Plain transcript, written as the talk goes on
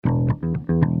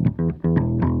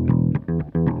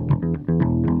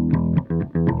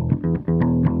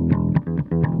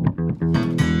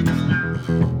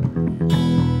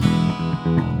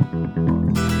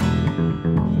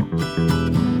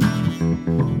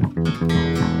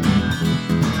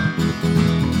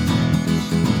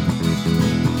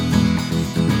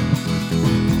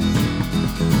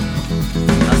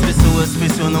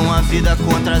torcida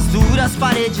contra as duras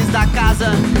paredes da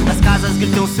casa. As casas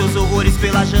gritam seus horrores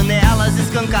pelas janelas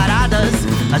escancaradas.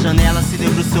 As janelas se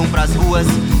debruçam pras ruas,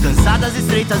 cansadas,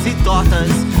 estreitas e tortas.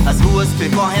 As ruas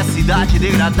percorrem a cidade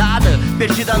degradada,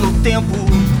 perdida no tempo.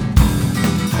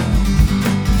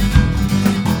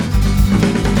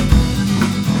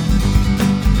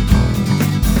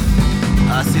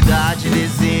 A cidade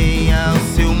desenha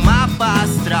o seu mapa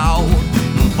astral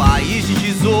num país de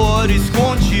tesouro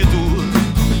escondido.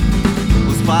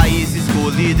 Os países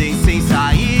colidem sem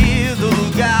sair